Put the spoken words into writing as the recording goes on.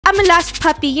I'm a lost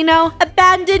puppy, you know?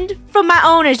 Abandoned from my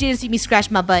owners. You didn't see me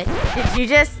scratch my butt. Did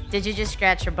you just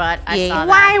scratch your butt? I Yeah. saw that.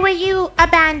 Why were you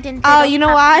abandoned? Oh, you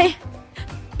know why?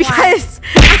 Because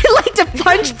I like to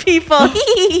punch people.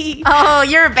 Oh,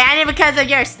 you're abandoned because of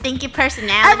your stinky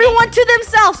personality. Everyone to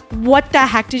themselves. What the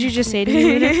heck did you just say to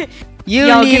me? You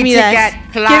Yo, need give me to this. get Give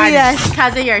me plunged. this.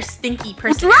 Because of your stinky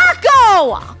personality.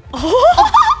 Draco!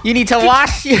 You need to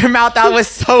wash your mouth out with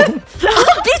soap.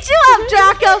 I'll beat you up,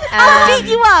 Draco. I'll beat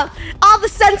you up. All the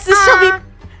senses shall be...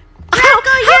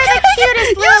 Draco, you're the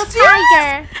cutest little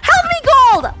tiger. Help me,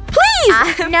 Gold. Please.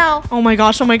 No. Oh my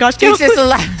gosh. Teach this a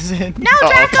lesson. No,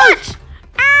 Draco.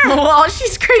 Oh,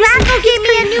 she's crazy. Draco gave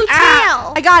me a new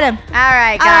tail. I got him. All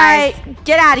right, All guys. right.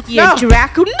 Get out of here, No.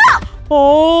 Draco. No.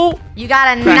 Oh. You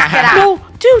gotta knock it out. No,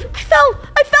 dude.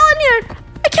 I fell in here.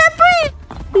 I can't breathe.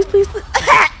 Please.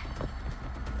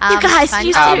 You guys,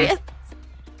 you serious?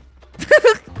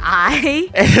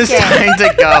 It's time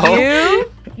to go.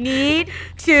 You need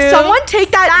to... Someone take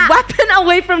that weapon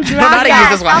away from I'm not Draco. gonna use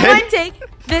this weapon. Someone take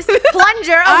this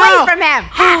plunger away Ow. from him.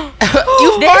 You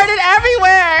farted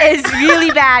everywhere. It's really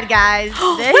bad, guys.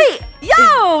 Wait,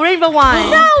 yo, Rainbow won.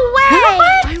 No way.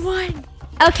 I won.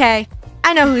 Okay,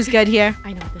 I know who's good here.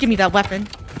 I know. Give me that weapon.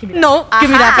 No, give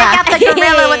me that Take back. out the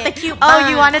gorilla with the cute Oh,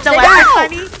 you wanted the No. weapon,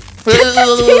 honey?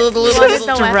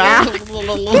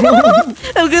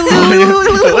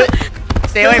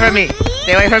 Stay away from me.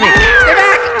 Stay away from me. Stay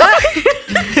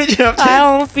back. I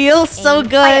don't feel so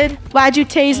good. Why'd you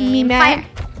tase me, man?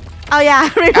 Oh yeah,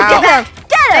 Rainbow, Ow. get him.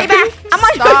 Stay back. I'm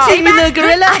not Stop. gonna take me the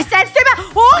gorilla. I said stay back.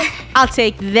 Oh. I'll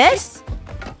take this.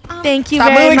 Thank you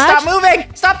Stop very moving. much. Stop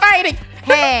moving. Stop fighting.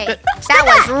 Hey, that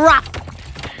was rough.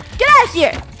 Get out of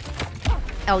here.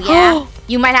 Oh yeah.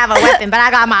 You might have a weapon, but I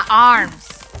got my arms.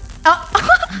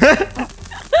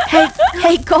 Hey,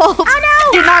 Gold. Oh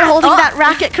no. You're not holding that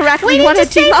racket correctly. We You need want to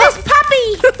team save up? this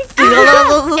puppy.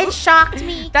 It shocked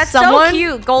me. That's Someone- so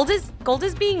cute. Gold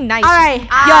is being nice. All right,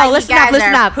 Ah, yo, you listen guys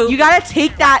are up. poop. You gotta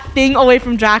take that thing away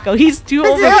from Draco. He's too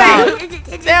Stay overpowered. away.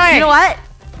 Stay away. You know what?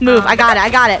 Move. I got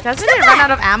it. Doesn't it run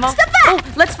out of ammo? Step back. Oh,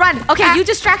 let's run. Okay, you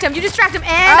distract him, and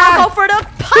Ah. I'll go for the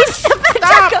punch. Step back,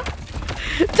 Stop. Draco.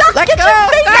 Stop. Let Get go. your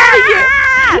face out of here.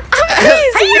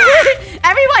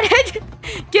 Everyone,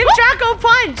 give Draco a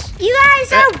punch. You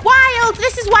guys are wild.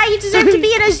 This is why you deserve to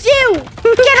be in a zoo.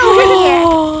 Get over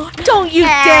here. Don't you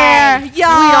Hey, dare. Yo,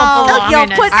 we don't belong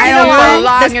in a put zoo. I me don't away.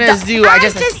 belong in a zoo. I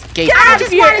just escaped. I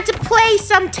just wanted to play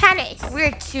some tennis.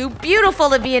 We're too beautiful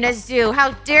to be in a zoo.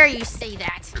 How dare you say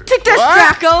that? Take this,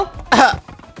 What? Draco.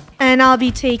 And I'll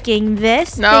be taking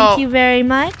this. No. Thank you very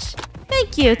much.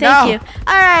 Thank you. No. All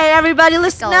right, everybody,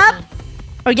 listen Go. up.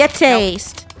 Or get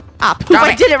tased. Ah, poop, Drop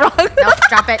I it. did it wrong. Nope,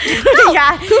 drop it.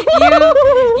 Yeah,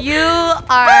 you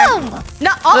are.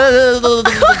 No. Oh,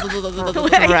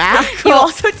 you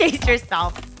also taste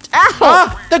yourself. Oh,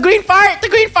 the green fart. The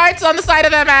green fart's on the side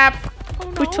of the map.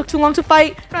 We took too long to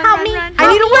fight. Help me. I need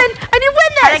to win. I need to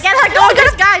win this. Gotta get her going.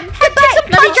 This gun. Take some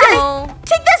punches.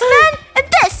 Take this, man, and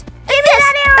this. Give me this. A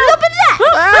little bit of that.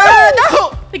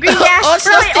 No. The green gas. Oh, it's so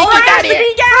Really? stinky. Oh, Get out of the here.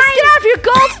 green gas. Get out of here,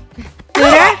 Gold.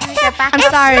 Lunar, I'm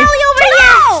sorry. Over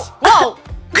here. Whoa.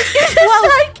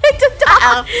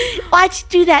 Why'd you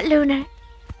do that, Lunar?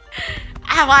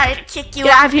 I wanted to kick you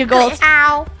Get out of here, Gold.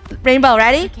 Ow. Rainbow,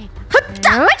 ready?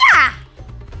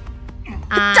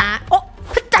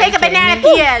 Take a banana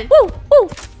peel. Woo, woo.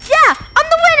 Yeah, I'm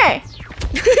the winner.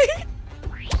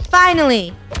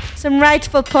 Finally, some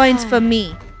rightful points for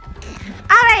me.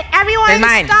 All right, everyone, It's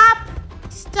mine.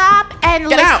 stop, and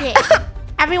Get out. listen.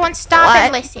 Everyone, stop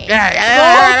and What? listen. Draco.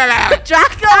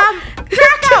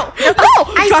 Draco.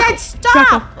 I said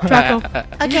stop. Draco.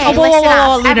 Okay, Oh, whoa, listen whoa,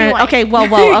 up, Lunar. everyone. Okay, whoa.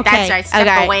 Okay. That's right. Step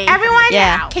okay. away. Everyone,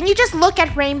 Yeah. can you just look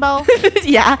at Rainbow?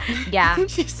 Yeah. Yeah.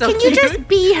 She's so Can you just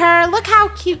be her? Look how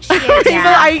cute she is.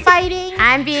 Yeah. Fighting.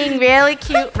 I'm being really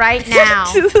cute right now.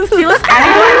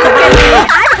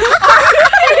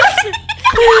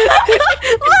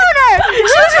 Lunar!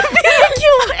 She's being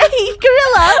cute. Hey,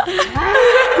 gorilla.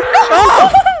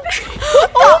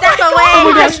 Step away Oh my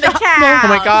from gosh. the cow. Oh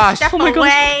my gosh. Step Oh my gosh.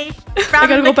 away from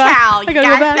gotta the go back. cow. I You gotta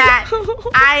go got back.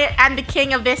 that? I am the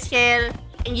king of this hill,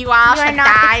 and you all You are shall not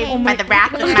the die king. by the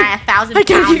wrath of my 1,000 I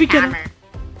can't pound even get him. hammer.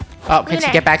 Oh, can she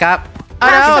Lunar. get back up? Oh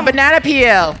no, a banana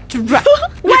peel.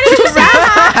 What did you say?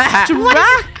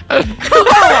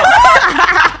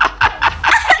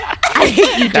 I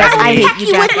hate you, Jess. I hate you,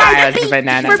 You would Jess. Yeah, like it's a me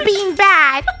banana. for being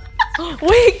bad.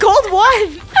 Wait, Gold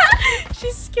won.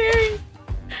 She's scary.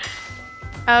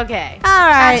 Okay. All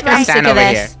right, That's right. I'm sick Stand of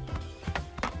over this.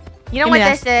 You know Give what me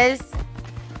this is?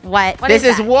 What? What This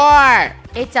is that? war.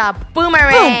 It's a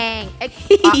boomerang. Yeah.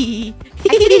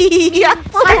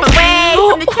 Step away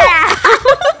from the cow.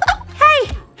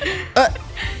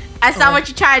 saw what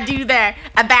you tried to do there.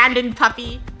 Abandoned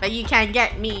puppy. But you can't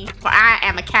get me, for I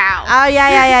am a cow. Oh,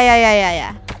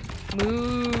 yeah.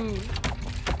 Move.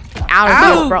 Out of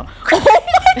here, bro. Oh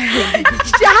my!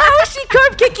 How is she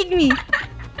curb kicking me?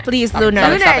 Please,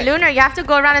 Lunar. Lunar, you have to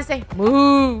go around and say,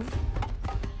 move.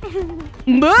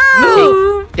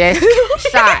 Move. This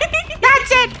shot.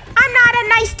 That's it. I'm not a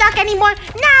nice duck anymore.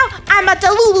 Now I'm a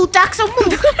Delulu duck, so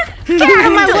move. Get out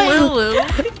of my way.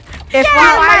 If Get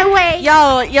out of my way.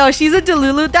 Yo, she's a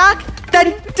Delulu duck.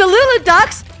 Then Delulu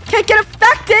ducks can get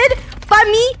affected by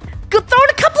me throwing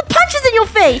a couple of punches in your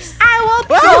face. I will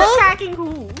be attacking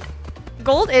who?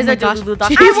 Gold is a Delulu duck.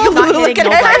 She's I will Delulu. Look at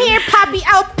her. Come here, puppy.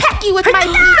 I'll peck you with my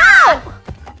teeth.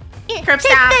 Here, Curb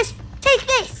take stop. this. Take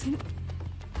this.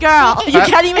 Girl, you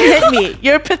can't even hit me.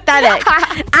 You're pathetic.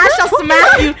 I shall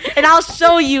smack you and I'll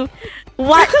show you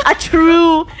what a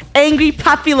true angry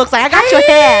puppy looks like. I got your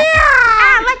hair.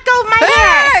 Let go of my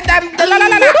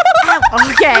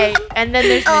hair. Okay, and then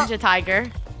there's Ninja Tiger.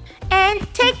 And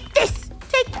take this.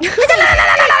 Take this.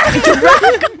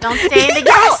 Don't stay in the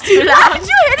gas too Why loud. are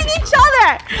you hitting each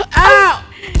other? Ow!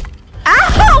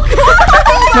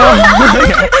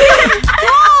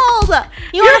 Gold!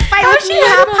 You want to fight with me,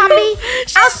 huh, puppy?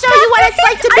 I'll show you what it's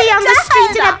like to be on the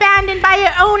streets and abandoned by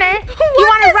your owner. You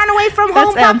want to run away from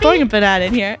home, I'm throwing puppy? a banana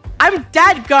in here. I'm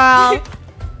dead, girl.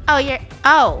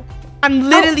 Oh. I'm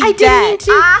literally I didn't mean dead.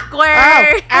 to. Awkward.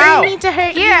 I didn't mean to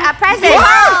hurt you. Here, a present.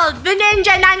 Whoa, the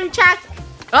ninja nunchuck.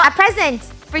 A present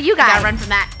for you guys. Gotta run from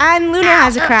that. And Luna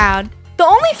has a crowd. The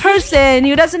only person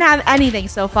who doesn't have anything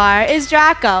so far is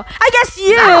Draco. I guess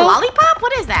you. Is that a lollipop?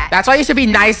 What is that? That's why you should be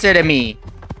nicer to me.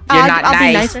 You're not I'll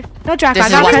be nice. nicer. No, Draco. This I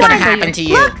is got what's a gonna present for happen to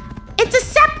you. Look, it's a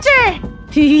scepter.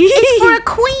 It's for a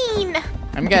queen.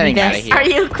 I'm getting out of This. here. Are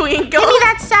you a queen? Give me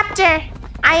that scepter.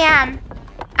 I am.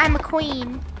 I'm a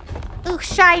queen. Ooh,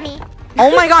 shiny. Oh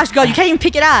my gosh, girl, you can't even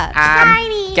pick it up.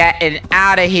 Shiny. Getting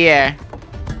out of here.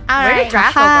 All Where right. did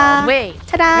Draco Ha. go? Wait.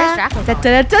 Ta-da. Where's Draco Da, going?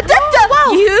 da, da, da, da.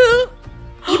 Whoa.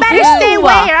 You better Whoa. stay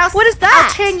away or else What is that?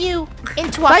 I'll turn you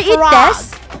into a Do I eat frog.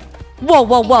 this?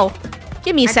 Whoa.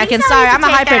 Give me a second. Sorry, I'm a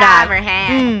hyper dad. dad.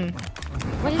 Hand.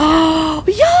 What is Oh,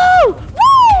 yo!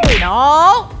 Woo!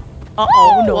 No.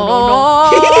 Uh-oh, no.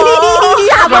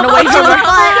 Run away from the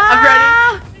fight. I'm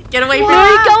running. Get away from Where are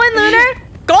me. you going, Lunar?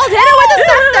 Gold, hit her with a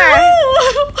scepter.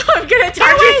 I'm gonna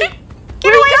attack you.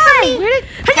 Get away from me.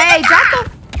 Hey, Draco.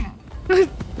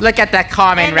 Look at that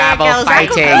common And there rabble goes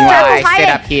fighting Draco. while Draco's I sit hiding.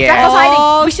 up here. Draco's Oh.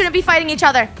 hiding. We shouldn't be fighting each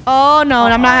other. Oh no,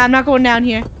 I'm not going down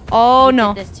here. Oh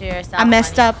no. Did this to yourself, I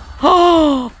messed honey. up.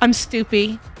 Oh, I'm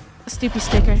Stoopy. A Stoopy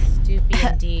sticker. Stupid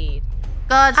indeed.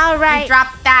 Good. All right. You Drop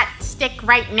that stick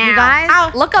right now. You guys,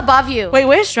 Ow. look above you. Wait,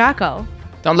 where's Draco?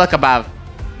 Don't look above.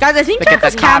 Guys, I think Look at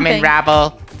Draco's the common camping.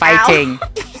 rabble fighting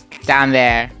down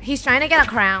there. He's trying to get a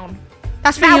crown.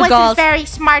 That's for That you, wasn't girls. very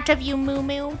smart of you, Moo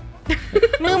Moo.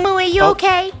 Moo Moo, are you Oh.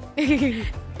 okay?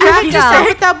 Draco. You just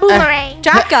hurt the boomerang.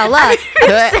 Draco, look.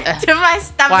 To my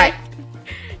stomach. What?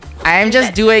 I am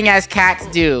just doing as cats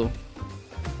do.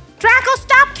 Draco,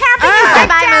 stop camping and get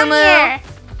Bye-bye, down Moo Moo. here.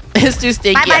 It's too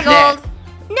stinky Bye-bye, up there. Gold.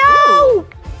 No.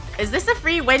 Is this a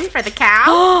free win for the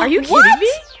cow? Are you kidding What? me?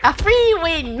 A free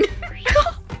win.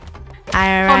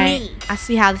 Alright. me. I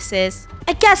see how this is.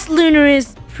 I guess Lunar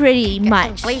is pretty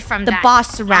much away from the that.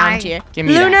 boss around I- here. Give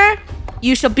me Lunar,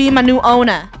 you shall be my new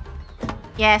owner.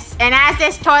 Yes, and as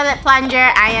this toilet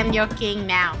plunger, I am your king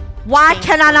now. Why Thank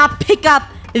can I not pick up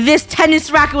this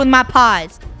tennis racket with my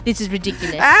paws? This is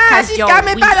ridiculous. Ah, she's got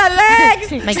me by the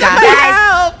legs. My God.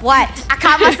 Help. What? I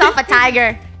caught myself a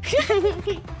tiger.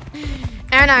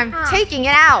 And I'm taking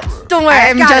it out. Don't worry,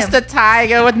 I'm just a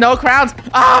tiger with no crowns.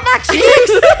 Oh, my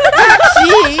cheeks! My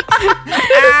cheeks!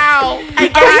 Ow! I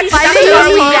guess he's fighting stuck us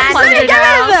in all the at plunger Get rid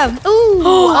now. of them. Ooh.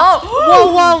 Whoa.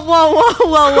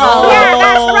 Yeah,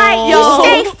 that's right. You Yo.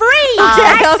 stay free. Okay,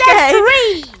 I okay. said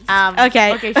free.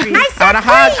 Okay. Okay, free. I I said want a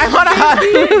hug. I want a hug.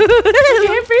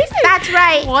 That's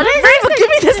right. What is Rainbow, give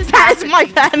me this pen. It's my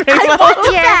pen,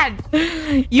 Rainbow. Yeah.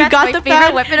 You That's got my the favorite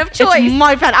pen? weapon of choice. It's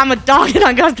my pen. I'm a dog and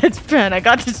I got this pen. I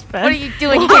got this pen. What are you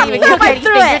doing? You can't even cook I anything.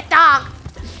 threw You're it. Dog.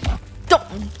 Don't.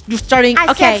 You're starting. I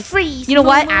Okay. said freeze. You know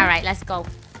what? Moo. All right, let's go.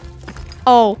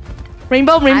 Oh.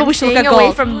 Rainbow, I'm we should look staying at away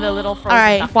gold. from the little frozen All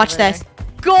right, duck watch over there. this.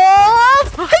 Gold!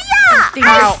 Hiya!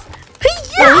 Ow.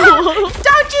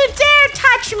 Don't you dare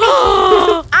touch me.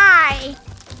 I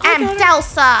am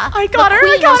Delsa. I got her.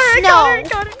 I got her. I got her. I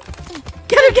got her.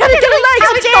 Get her legs.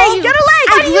 How dare Gold. you. Get her legs. I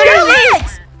Get her literally-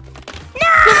 legs.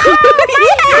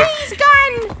 Freeze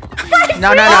gun. No.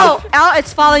 Oh,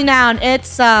 it's falling down.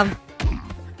 It's get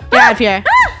out of here.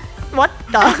 What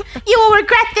the? You will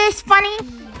regret this, Funneh.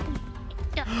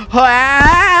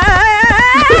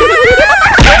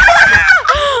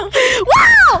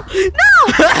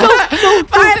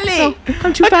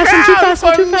 I'm too fast. I'm too fast.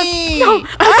 I'm too fast. Me. No.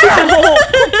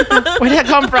 Where'd that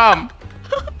come from?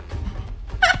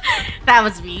 That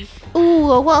was me.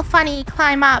 Ooh, will Funneh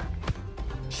climb up?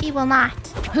 She will not.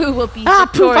 Who will be Ah,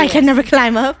 poof! I can never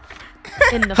climb up.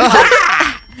 in the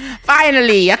fight?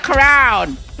 Finally, a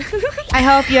crown. I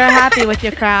hope you're happy with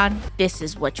your crown. This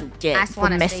is what you I get just for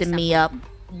wanna say messing me something.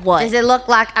 up. What? Does it look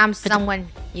like I'm someone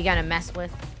you're gonna mess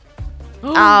with?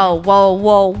 Oh, whoa,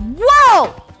 whoa,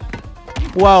 whoa!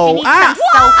 Whoa. needs Ah. some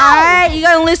soap. Alright, you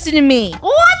gotta listen to me.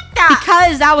 What the?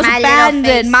 Because I was My little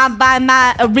abandoned face. by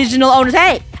my original owners.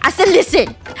 Hey, I said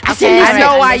listen. I said Okay, listen. I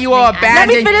know I'm why you were listening. abandoned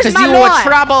Let me finish because my you were lore. a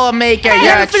troublemaker. Hey, You're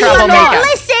let a me finish my lore. troublemaker.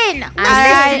 Listen. I'm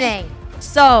Alright. listening.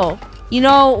 So, you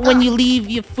know when you leave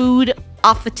your food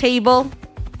off the table?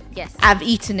 Yes. I've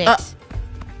eaten it.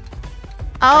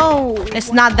 Oh.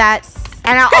 It's not that.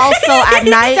 And I also at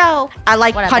night So, I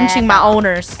like What a punching bad my dog.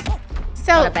 owners What a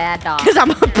so. bad dog. because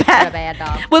I'm a What a bad. bad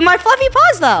dog. With my fluffy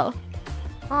paws though.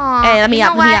 Aw, Hey, let me you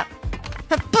up. know Let me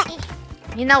what?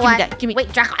 up. You know me what? that, give me-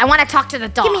 Wait, Draco, I want to talk to the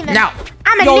dog. Give me the. No.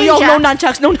 I'm a Yo, ninja. yo, no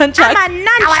nunchucks, no nunchucks. I'm a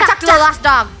I want to talk to the nunchuck. lost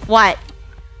dog. What?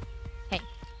 Hey.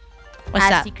 What's I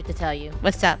have up? a secret to tell you.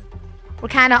 What's up? We're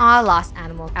kind of all lost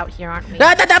animals out here, aren't we?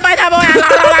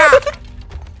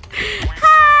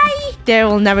 Hi. There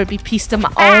will never be peace to my.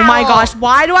 Oh my Ow. gosh!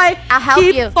 Why do I I'll help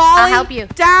keep you. I'll falling help you.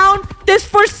 down this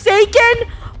forsaken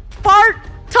fart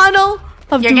tunnel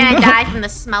of You're doom? gonna die from the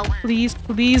smoke. Please,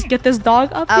 please get this dog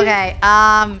up here. Okay,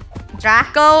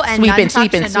 Draco and Sweeping, Nunchuck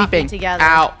sweeping, should not be sweeping. together.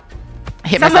 Ow.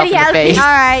 Hit Somebody myself help in me. the All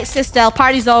face. right, sit still.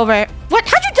 Party's over. What?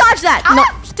 How'd you dodge that? No,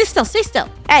 stay still. Stay still.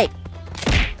 Hey.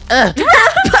 Ugh.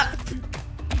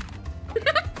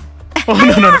 Oh, no,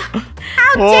 no, no.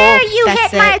 How Oh, dare you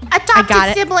that's hit my it. I got adopted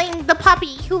it. sibling, the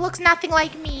puppy, who looks nothing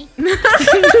like me? Hey.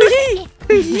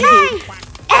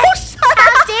 Oh, shut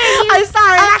How dare you? I'm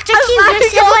sorry. Electrocute your I'm sorry.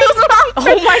 sibling? That was the wrong Oh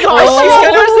my person. gosh, she's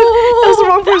That was the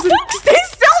wrong person. Stay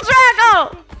still, Draco.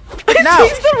 No.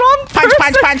 He's the wrong Punch,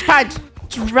 person. punch, punch,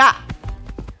 punch. Drop.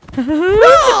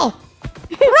 Roll.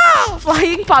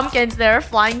 Flying pumpkins. There are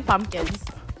flying pumpkins.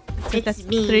 It's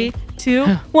me. 3, 2,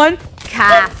 1.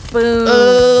 Kaboom.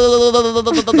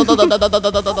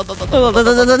 Oh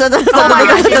my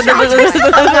gosh, you're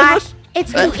Oh gosh,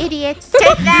 it's you idiots.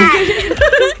 Take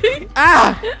that.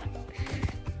 Ah.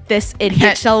 This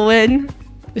idiot shall win.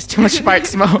 There's too much fart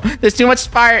smoke. There's too much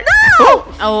fart.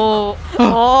 Oh.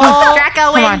 Draco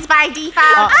Come on. wins by default.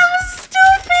 I was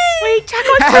stupid. Wait,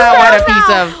 Draco's What a piece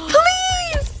of.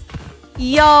 Please.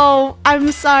 Yo,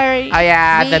 I'm sorry. Oh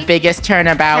yeah, We the biggest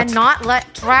turnabout. Cannot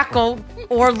let Draco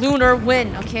or Lunar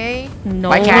win, okay? No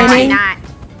Why can't Why winning. not?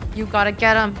 You gotta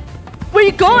get him. Where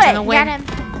you gonna going? win. Get him.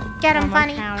 Get him,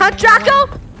 Funneh. Huh,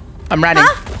 Draco? I'm running.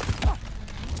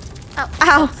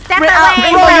 Ow. Step Ra- away.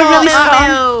 Rainbow, you're really Moo, strong.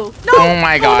 moo. Oh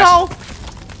my gosh. Oh,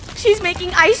 no. She's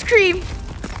making ice cream.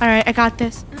 All right, I got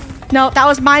this. No, that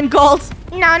was mine, Gold.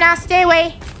 No, stay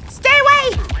away. Stay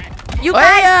away. You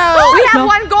guys, Hey-o. we have No.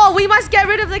 one goal. We must get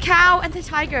rid of the cow and the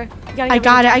tiger. You gotta I get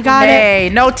got rid it. of I got it. Hey,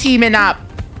 no teaming up.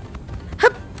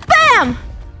 Bam!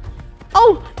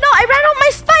 Oh no! I ran out my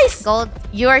spice. Gold,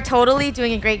 you are totally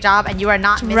doing a great job, and you are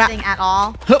not Dra- missing at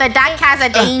all. The duck has a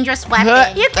dangerous weapon.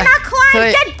 You cannot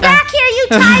climb. Get back here, you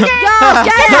tiger.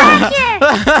 Get back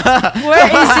here. Where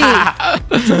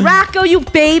is he? Draco, you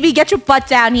baby, get your butt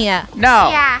down here. No.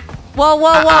 Yeah. Whoa,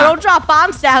 whoa, whoa! Don't drop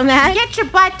bombs down, man. Get your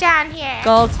butt down here.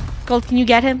 Gold, can you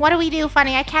get him? What do we do,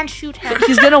 Funneh? I can't shoot him.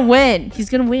 He's gonna win. He's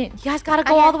gonna win. You guys gotta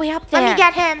go Okay. all the way up there. Let me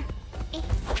get him.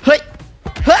 Hey.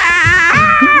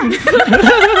 Ah!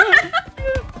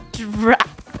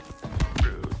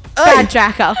 Bad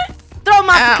Draco. Throw him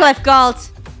off Ow. the cliff, Gold.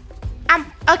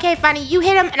 Okay, Funneh. You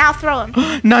hit him, and I'll throw him. Throw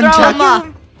him Nunchuck. up.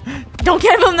 Don't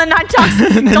give him the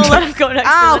nunchucks. Don't let him go next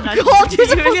Ow, to the nunchucks. Gold, you're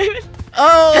supposed-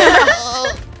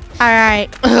 Oh. All right.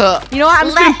 Ugh. You know what? I'm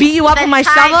just gonna beat you up the with my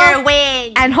tiger shovel,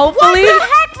 win. and hopefully, What the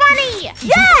heck, Funneh?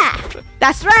 yeah,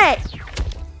 that's right.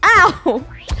 Ow.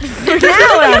 Now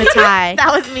we're on a tie.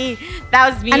 That was me.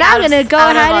 That was me. And out I'm of- gonna go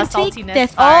out of, ahead and take saltiness.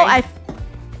 this. Sorry.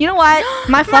 You know what?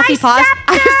 My fluffy paws.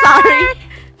 scepter! I'm sorry.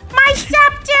 My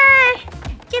scepter.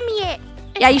 Give me it.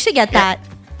 Yeah, you should get that.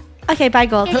 Okay, bye,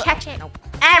 Gold. Here, catch it.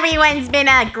 Everyone's been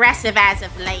aggressive as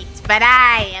of late, but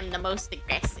I am the most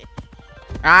aggressive.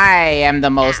 I am the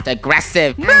most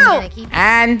aggressive. I'm gonna keep-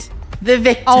 And the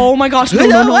victor. Oh my gosh! No,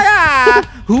 no, no.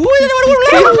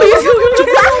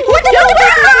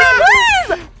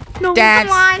 No, Dance.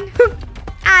 Come on.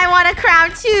 I want a crown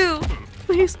too.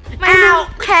 please. My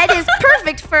head is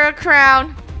perfect for a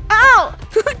crown. Ow!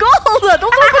 Gold! Don't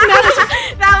throw bananas.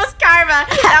 That was karma.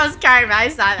 That was karma. I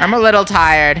saw that. I'm a little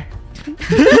tired.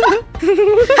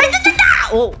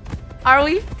 Oh. Are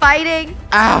we fighting?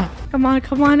 Ow. Come on,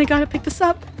 come on. I gotta pick this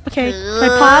up. Okay. Can I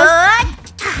pause?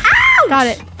 Ouch! Got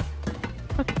it.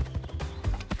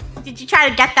 Did you try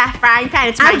to get that frying pan?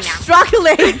 It's mine I'm now.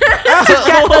 struggling.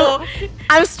 Oh.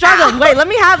 I'm struggling. Wait, let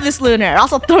me have this, Lunar. I'll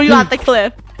also throw you out the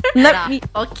cliff. Let me.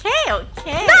 Okay.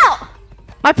 No!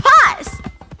 My paws!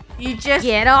 You just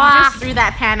Get you off. just threw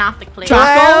that pan off the cliff. Drop.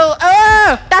 Well,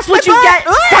 That's what my you get.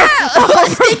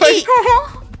 butt. Sticky.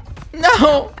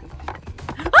 No.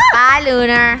 Bye,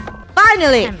 Lunar.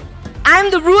 Finally,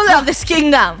 I'm the ruler of this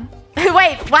kingdom.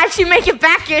 Wait, why'd she make it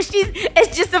back here?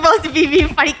 It's just supposed to be me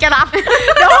funny. Get off. No.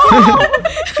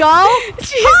 Go.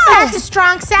 That's a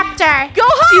strong scepter. Go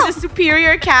home. She's a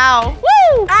superior cow.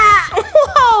 Woo!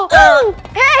 Whoa.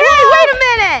 Hey, wait a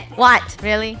minute. What?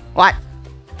 Really? What?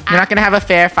 You're not gonna have a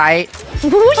fair fight.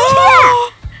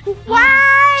 Oh,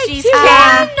 Why? She's King.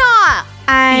 king. The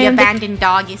I'm the- abandoned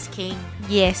dog is king.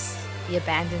 Yes. The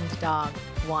abandoned dog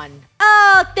won.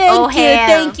 Oh, Oh, thank you. hell.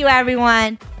 Thank you,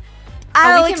 everyone.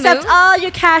 I Oh, will we can accept move? all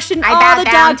your cash and I all bow the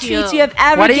down dog to treats you. you have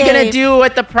ever What are you gonna gave. do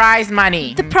with the prize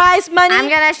money? The prize money? I'm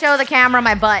gonna show the camera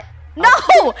my butt. No!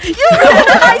 You ruined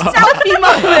my selfie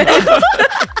moment!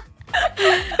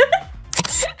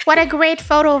 What a great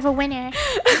photo of a winner.